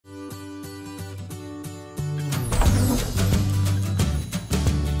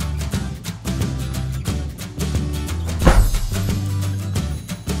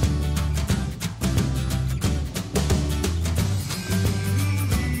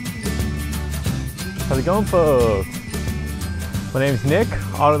How's it going, folks? My name's Nick,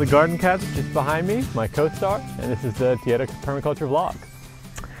 Otto the Garden Cat's just behind me, my co-star, and this is the Chayote Permaculture vlog.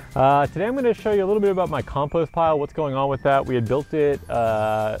 Today I'm going to show you a little bit about my compost pile, what's going on with that. We had built it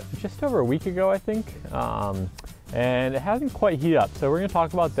just over a week ago, I think, and it hasn't quite heated up. So we're going to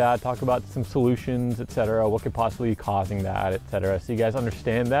talk about that, talk about some solutions, etc., what could possibly be causing that, etc., so you guys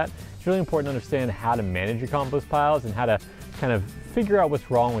understand that. It's really important to understand how to manage your compost piles and how to kind of figure out what's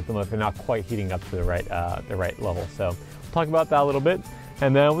wrong with them if they're not quite heating up to the right level. So we'll talk about that a little bit,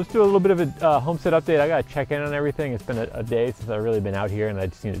 and then let's do a little bit of a homestead update. I got to check in on everything. It's been a day since I've really been out here, and I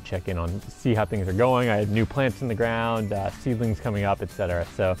just need to check in on, see how things are going. I have new plants in the ground, seedlings coming up, etc.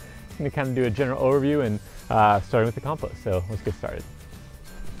 So I'm going to kind of do a general overview and starting with the compost. So let's get started.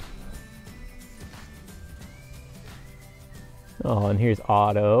 Oh, and here's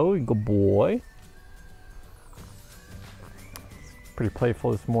Otto, good boy. Pretty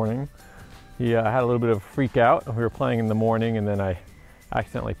playful this morning. He had a little bit of a freak out. We were playing in the morning, and then I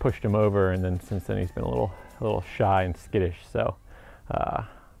accidentally pushed him over, and then since then he's been a little shy and skittish. So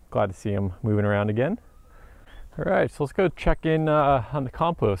glad to see him moving around again. All right, so let's go check in on the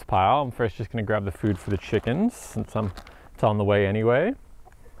compost pile. I'm first just going to grab the food for the chickens since it's on the way anyway.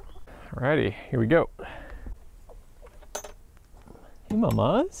 Alrighty, here we go. Hey,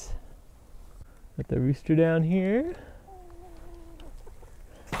 mamas. Got the rooster down here.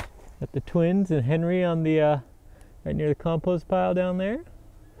 Got the twins and Henry on the right near the compost pile down there.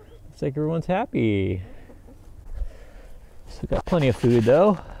 Looks like everyone's happy. So got plenty of food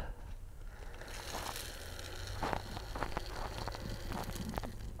though.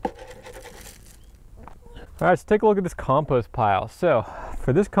 All right, so take a look at this compost pile. So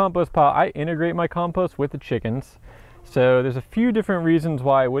for this compost pile, I integrate my compost with the chickens. So there's a few different reasons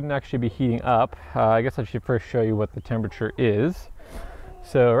why it wouldn't actually be heating up. I guess I should first show you what the temperature is.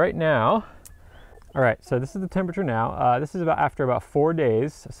 So right now, all right, so this is the temperature now. This is after about 4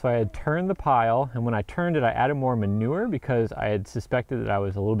 days. So I had turned the pile, and when I turned it, I added more manure because I had suspected that I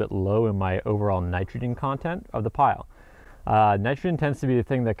was a little bit low in my overall nitrogen content of the pile. Nitrogen tends to be the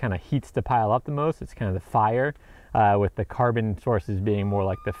thing that kind of heats the pile up the most. It's kind of the fire, with the carbon sources being more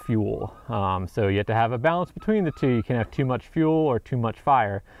like the fuel. So you have to have a balance between the two. You can have too much fuel or too much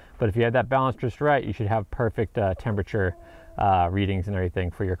fire, but if you have that balance just right, you should have perfect temperature readings and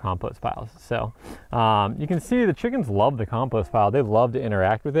everything for your compost piles. So you can see the chickens love the compost pile. They love to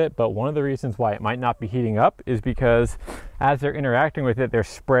interact with it, but one of the reasons why it might not be heating up is because as they're interacting with it, they're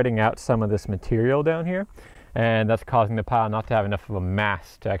spreading out some of this material down here, and that's causing the pile not to have enough of a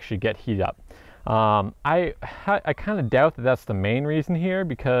mass to actually get heat up. I kind of doubt that that's the main reason here,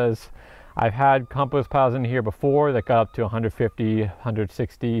 because I've had compost piles in here before that got up to 150,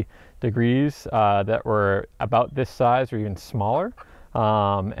 160 degrees that were about this size or even smaller,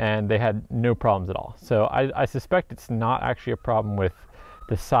 and they had no problems at all. So I suspect it's not actually a problem with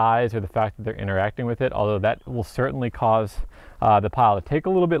the size or the fact that they're interacting with it, although that will certainly cause the pile to take a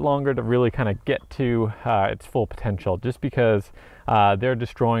little bit longer to really kind of get to its full potential, just because they're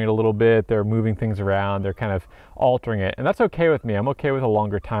destroying it a little bit, they're moving things around, they're kind of altering it, and that's okay with me. I'm okay with a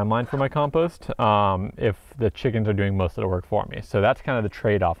longer timeline for my compost if the chickens are doing most of the work for me. So that's kind of the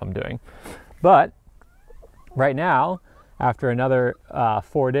trade-off I'm doing. But right now, after another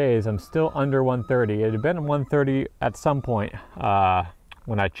 4 days, I'm still under 130. It had been 130 at some point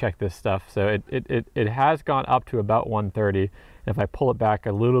when I checked this stuff, so it has gone up to about 130. And if I pull it back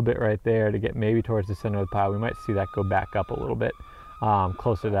a little bit right there to get maybe towards the center of the pile, we might see that go back up a little bit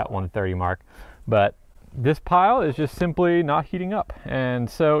closer to that 130 mark. But this pile is just simply not heating up. And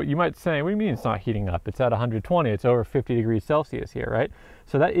so you might say, what do you mean it's not heating up? It's at 120, it's over 50 degrees Celsius here, right?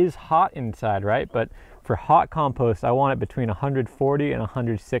 So that is hot inside, right? But for hot compost, I want it between 140 and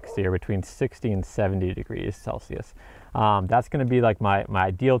 160, or between 60 and 70 degrees Celsius. That's going to be like my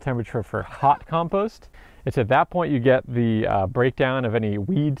ideal temperature for hot compost. It's at that point you get the breakdown of any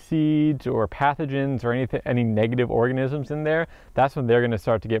weed seeds or pathogens or any negative organisms in there. That's when they're going to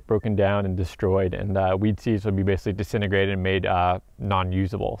start to get broken down and destroyed, and weed seeds will be basically disintegrated and made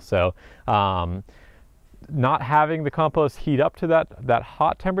non-usable. So not having the compost heat up to that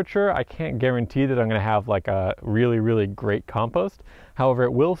hot temperature, I can't guarantee that I'm going to have like a really great compost. However,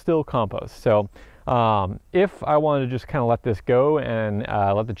 it will still compost. So if I wanted to just kind of let this go and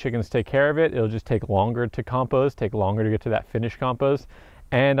let the chickens take care of it, it'll just take longer to compost, take longer to get to that finished compost,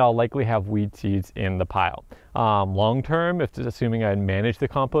 and I'll likely have weed seeds in the pile. Long term, if assuming I manage the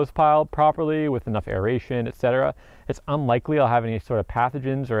compost pile properly with enough aeration, etc., it's unlikely I'll have any sort of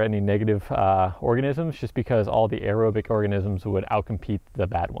pathogens or any negative organisms, just because all the aerobic organisms would outcompete the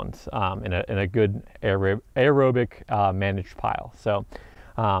bad ones in a good aerobic managed pile. So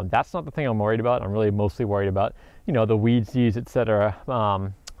That's not the thing I'm worried about. I'm really mostly worried about, you know, the weed seeds, etc.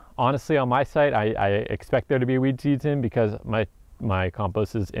 Honestly, on my site, I expect there to be weed seeds in because my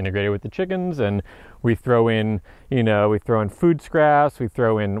compost is integrated with the chickens, and we throw in, you know, we throw in food scraps, we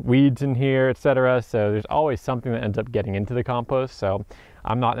throw in weeds in here, etc. So there's always something that ends up getting into the compost. So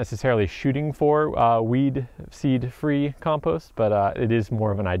I'm not necessarily shooting for weed seed free compost, but it is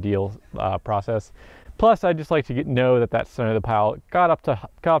more of an ideal process. Plus, I just like to know that center of the pile got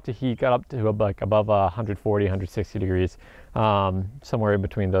up to heat, got up to like above 140, 160 degrees, somewhere in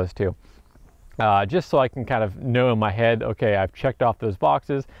between those two. Just so I can kind of know in my head, okay, I've checked off those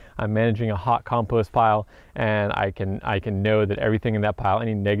boxes, I'm managing a hot compost pile, and I can know that everything in that pile,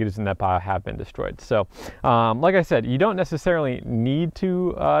 any negatives in that pile, have been destroyed. So like I said, you don't necessarily need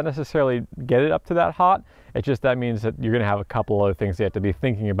to necessarily get it up to that hot. It just, that means that you're going to have a couple other things you have to be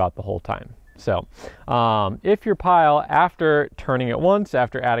thinking about the whole time. So if your pile, after turning it once,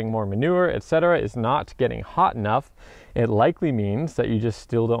 after adding more manure, etc., is not getting hot enough, it likely means that you just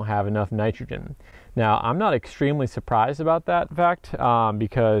still don't have enough nitrogen. Now, I'm not extremely surprised about that fact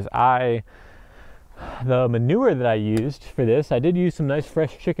because the manure that I used for this, I did use some nice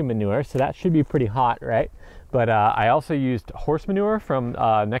fresh chicken manure, so that should be pretty hot, right? But I also used horse manure from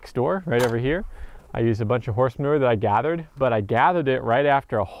next door, right over here. I used a bunch of horse manure that I gathered, but I gathered it right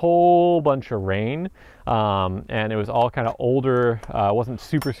after a whole bunch of rain, and it was all kind of older, wasn't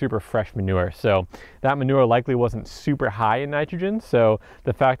super fresh manure. So that manure likely wasn't super high in nitrogen. So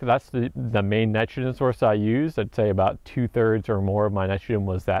the fact that that's the main nitrogen source I used, I'd say about 2/3 or more of my nitrogen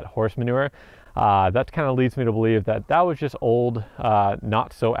was that horse manure. That kind of leads me to believe that that was just old,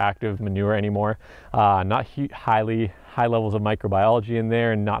 not so active manure anymore, not high levels of microbiology in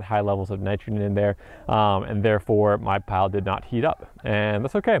there, and not high levels of nitrogen in there, and therefore my pile did not heat up. And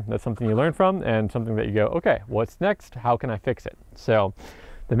that's okay. That's something you learn from, and something that you go, okay, what's next? How can I fix it? So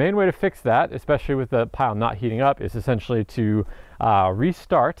the main way to fix that, especially with the pile not heating up, is essentially to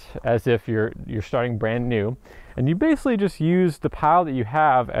restart as if you're starting brand new. And you basically just use the pile that you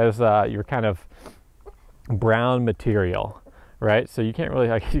have as your kind of brown material, right? So you can't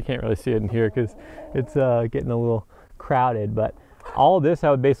really see it in here because it's getting a little crowded, but all of this I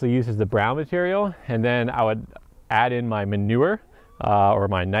would basically use as the brown material, and then I would add in my manure or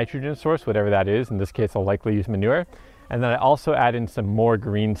my nitrogen source, whatever that is. In this case, I'll likely use manure. And then I also add in some more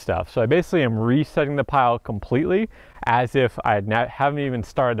green stuff. So I basically am resetting the pile completely as if I haven't even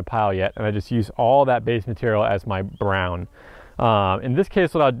started the pile yet, and I just use all that base material as my brown. In this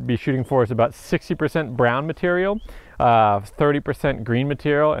case, what I'd be shooting for is about 60% brown material, 30% green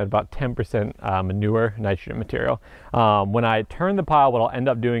material, and about 10% manure nitrogen material. When I turn the pile, what I'll end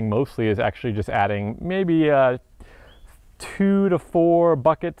up doing mostly is actually just adding maybe 2 to 4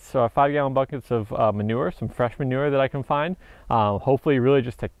 buckets, 5-gallon buckets of manure, some fresh manure that I can find, hopefully really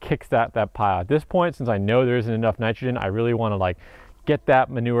just to kickstart that pile. At this point, since I know there isn't enough nitrogen, I really want to like get that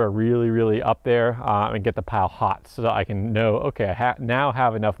manure really up there and get the pile hot so that I can know, okay, I now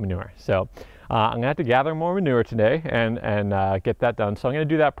have enough manure. So I'm gonna have to gather more manure today and get that done. So I'm gonna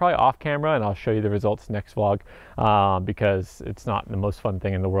do that probably off camera, and I'll show you the results next vlog because it's not the most fun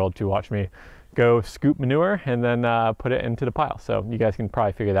thing in the world to watch me go scoop manure and then put it into the pile. So you guys can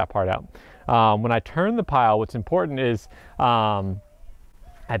probably figure that part out. When I turn the pile, what's important is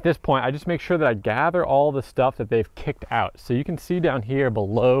at this point, I just make sure that I gather all the stuff that they've kicked out. So you can see down here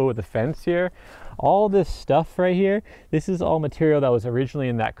below the fence here, all this stuff right here, this is all material that was originally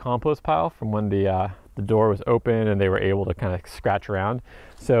in that compost pile from when the door was open and they were able to kind of scratch around.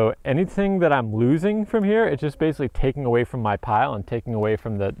 So anything that I'm losing from here, it's just basically taking away from my pile and taking away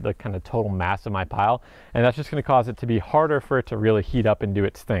from the kind of total mass of my pile. And that's just going to cause it to be harder for it to really heat up and do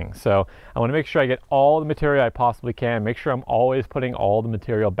its thing. So I want to make sure I get all the material I possibly can, make sure I'm always putting all the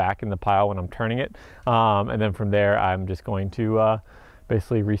material back in the pile when I'm turning it. And then from there, I'm just going to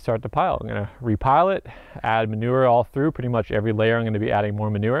basically restart the pile. I'm going to repile it, add manure all through pretty much every layer. I'm going to be adding more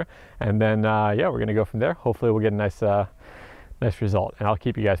manure, and then yeah, we're going to go from there. Hopefully we'll get a nice result, and I'll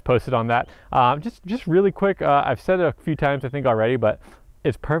keep you guys posted on that. Just really quick, I've said it a few times I think already, but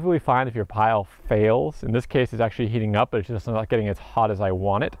it's perfectly fine if your pile fails. In this case, it's actually heating up, but it's just not getting as hot as I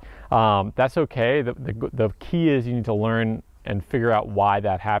want it. That's okay. The key is you need to learn and figure out why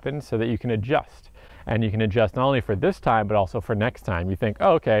that happens so that you can adjust. And you can adjust not only for this time, but also for next time. You think,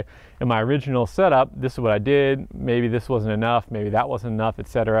 oh, okay, in my original setup, this is what I did. Maybe this wasn't enough. Maybe that wasn't enough,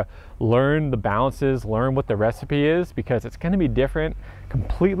 etc. Learn the balances, learn what the recipe is, because it's going to be different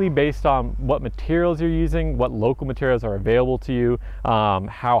completely based on what materials you're using, what local materials are available to you,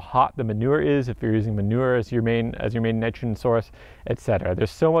 how hot the manure is, if you're using manure as your main nitrogen source, etc. There's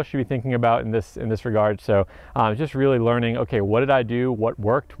so much to be thinking about in this regard. So just really learning, okay, what did I do, what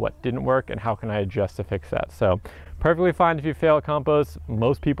worked, what didn't work, and how can I adjust to fix that. So perfectly fine if you fail at compost.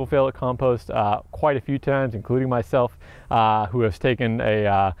 Most people fail at compost quite a few times, including myself, who has taken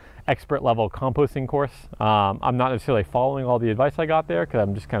a expert level composting course. I'm not necessarily following all the advice I got there because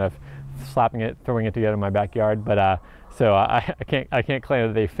I'm just kind of throwing it together in my backyard. But so I can't claim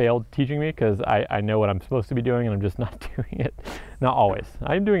that they failed teaching me, because I know what I'm supposed to be doing, and I'm just not doing it. Not always.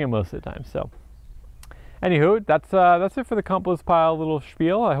 I'm doing it most of the time. So anywho, that's it for the compost pile little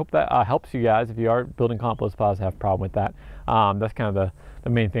spiel. I hope that helps you guys if you are building compost piles and have a problem with that. That's kind of the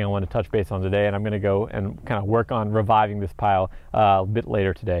main thing I want to touch base on today, and I'm going to go and kind of work on reviving this pile a bit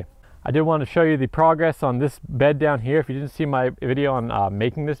later today. I did want to show you the progress on this bed down here. If you didn't see my video on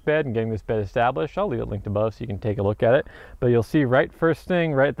making this bed and getting this bed established, I'll leave it linked above so you can take a look at it. But you'll see first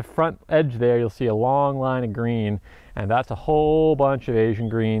thing right at the front edge there, you'll see a long line of green, and that's a whole bunch of Asian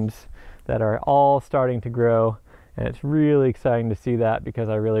greens that are all starting to grow. And it's really exciting to see that, because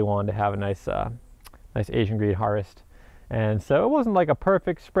I really wanted to have a nice Asian green harvest. And so it wasn't like a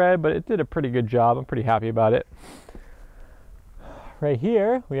perfect spread, but it did a pretty good job. I'm pretty happy about it. Right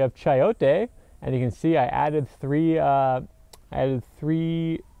here we have Chayote, and you can see I added three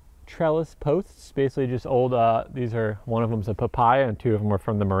trellis posts, basically just old, one of them's a papaya and two of them are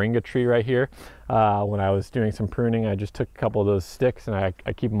from the moringa tree right here. When I was doing some pruning, I just took a couple of those sticks and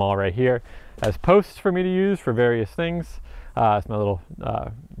I keep them all right here as posts for me to use for various things. It's my little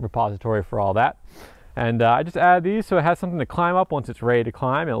repository for all that. And I just added these so it has something to climb up once it's ready to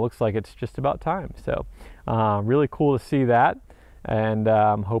climb, and it looks like it's just about time. So really cool to see that. And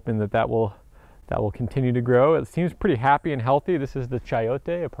I'm hoping that will continue to grow. It seems pretty happy and healthy. This is the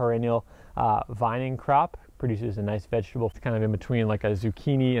Chayote, a perennial vining crop. Produces a nice vegetable. It's kind of in between like a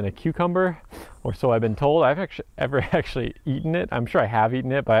zucchini and a cucumber, or so I've been told. I've actually eaten it. I'm sure I have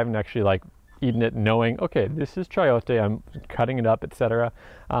eaten it, but I haven't actually eaten it knowing, okay, this is Chayote, I'm cutting it up, etc.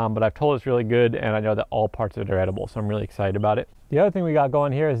 But I've told it's really good, and I know that all parts of it are edible, so I'm really excited about it. The other thing we got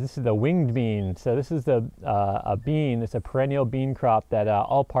going here is this is the winged bean. So this is a bean. It's a perennial bean crop that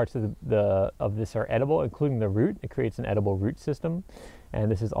all parts of this are edible, including the root. It creates an edible root system,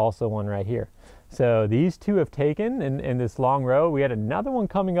 and this is also one right here. So these two have taken in this long row. We had another one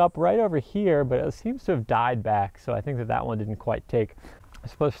coming up right over here, but it seems to have died back. So I think that one didn't quite take. I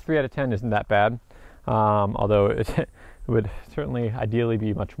suppose 3 out of 10 isn't that bad, although it would certainly ideally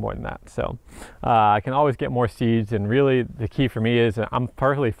be much more than that. So I can always get more seeds, and really the key for me is I'm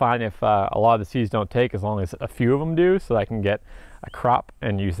perfectly fine if a lot of the seeds don't take, as long as a few of them do, so I can get a crop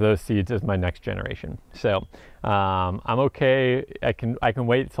and use those seeds as my next generation. So I'm okay. I can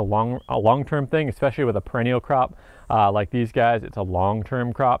wait. It's a long-term thing, especially with a perennial crop like these guys. It's a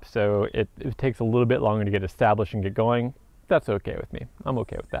long-term crop, so it takes a little bit longer to get established and get going. That's okay with me. I'm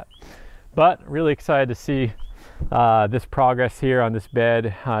okay with that. But really excited to see this progress here on this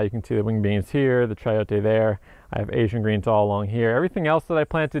bed. You can see the wing beans here, the Chayote there. I have Asian greens all along here. Everything else that I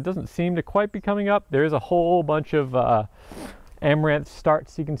planted doesn't seem to quite be coming up. There is a whole bunch of amaranth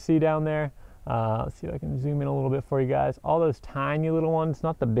starts you can see down there. Let's see if I can zoom in a little bit for you guys. All those tiny little ones,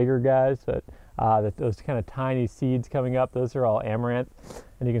 not the bigger guys, but those kind of tiny seeds coming up, those are all amaranth.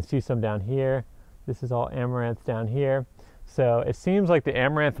 And you can see some down here. This is all amaranth down here. So it seems like the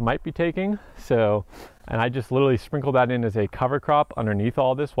amaranth might be taking. So, and I just literally sprinkled that in as a cover crop underneath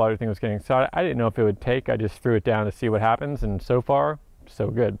all this while everything was getting started. I didn't know if it would take. I just threw it down to see what happens, and so far, so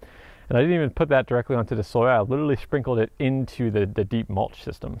good. And I didn't even put that directly onto the soil. I literally sprinkled it into the deep mulch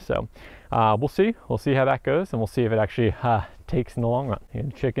system. So we'll see how that goes, and we'll see if it actually takes in the long run.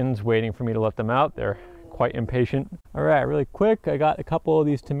 And chickens waiting for me to let them out. They're quite impatient. All right, really quick, I got a couple of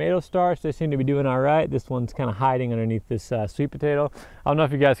these tomato starts. They seem to be doing all right. This one's kind of hiding underneath this sweet potato. I don't know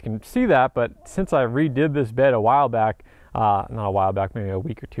if you guys can see that, but since I redid this bed a while back, not a while back, maybe a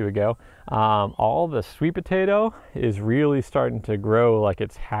week or two ago, all the sweet potato is really starting to grow like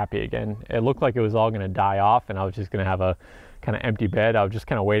it's happy again. It looked like it was all going to die off, and I was just going to have a kind of empty bed. I was just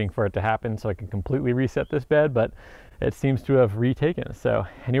kind of waiting for it to happen so I can completely reset this bed, but it seems to have retaken. So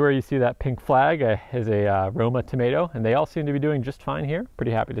anywhere you see that pink flag is a Roma tomato, and they all seem to be doing just fine here.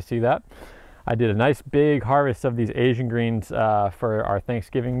 Pretty happy to see that. I did a nice big harvest of these Asian greens for our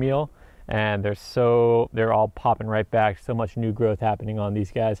Thanksgiving meal, and they're all popping right back. So much new growth happening on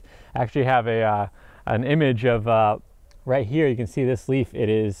these guys. I actually have an image of right here. You can see this leaf.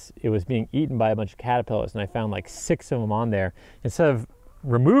 It was being eaten by a bunch of caterpillars, and I found like 6 of them on there. Instead of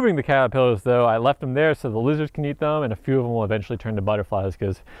removing the caterpillars though, I left them there so the lizards can eat them, and a few of them will eventually turn to butterflies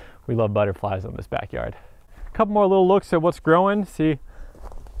because we love butterflies in this backyard. A couple more little looks at what's growing. See,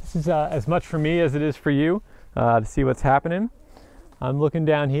 this is as much for me as it is for you to see what's happening. I'm looking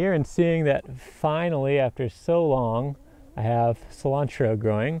down here and seeing that finally, after so long, I have cilantro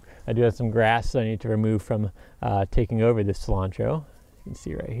growing. I do have some grass I need to remove from taking over this cilantro. You can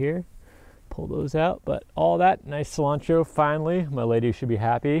see right here. Pull those out, but all that nice cilantro finally. My lady should be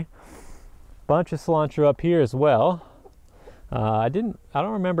happy. Bunch of cilantro up here as well. I don't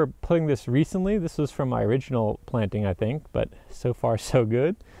remember putting this recently. This was from my original planting, I think, but so far so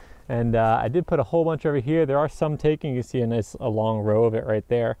good. And I did put a whole bunch over here. There are some taking. You can see a long row of it right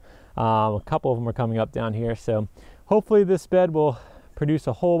there. A couple of them are coming up down here. So hopefully this bed will produce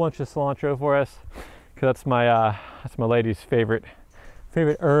a whole bunch of cilantro for us, because that's my lady's favorite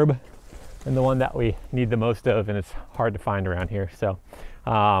herb, and the one that we need the most of, and it's hard to find around here. So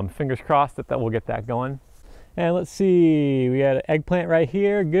fingers crossed that we'll get that going. And let's see, we had an eggplant right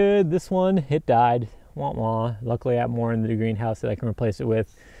here. Good. This one, it died. Wah wah. Luckily I have more in the greenhouse that I can replace it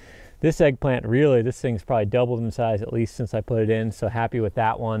with. This eggplant, really, this thing's probably doubled in size at least since I put it in, so happy with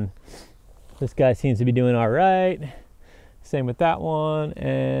that one. This guy seems to be doing all right. Same with that one,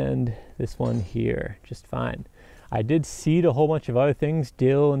 and this one here, just fine. I did seed a whole bunch of other things,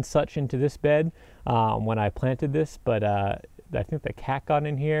 dill and such, into this bed when I planted this, but I think the cat got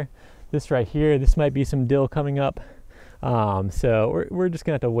in here. This right here, this might be some dill coming up. So we're just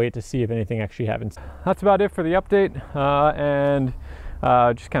gonna have to wait to see if anything actually happens. That's about it for the update, and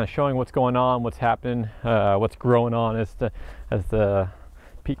just kind of showing what's going on, what's happening, what's growing on, as the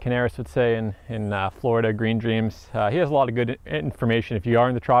Pete Canaris would say in Florida, Green Dreams. He has a lot of good information. If you are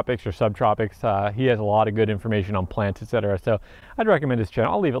in the tropics or subtropics, he has a lot of good information on plants, etc. So I'd recommend his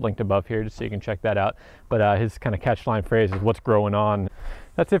channel. I'll leave it linked above here just so you can check that out. But his kind of catchline phrase is what's growing on.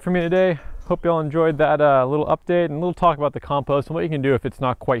 That's it for me today. Hope you all enjoyed that little update and a little talk about the compost and what you can do if it's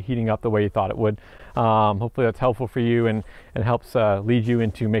not quite heating up the way you thought it would. Hopefully that's helpful for you and helps lead you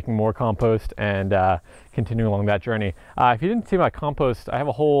into making more compost and continue along that journey. If you didn't see my compost, I have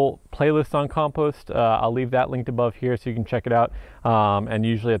a whole playlist on compost. I'll leave that linked above here so you can check it out. And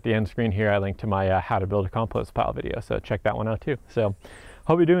usually at the end screen here, I link to my how to build a compost pile video. So check that one out too. So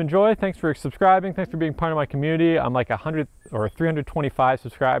hope you do enjoy. Thanks for subscribing. Thanks for being part of my community. I'm like 100 or 325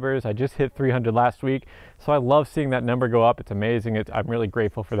 subscribers. I just hit 300 last week. So I love seeing that number go up. It's amazing. I'm really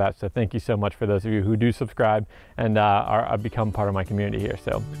grateful for that. So thank you so much for those of you who do subscribe and become part of my community here.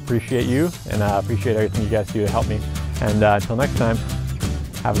 So appreciate you and appreciate everything you guys do to help me. And until next time,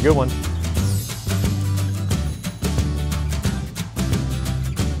 have a good one.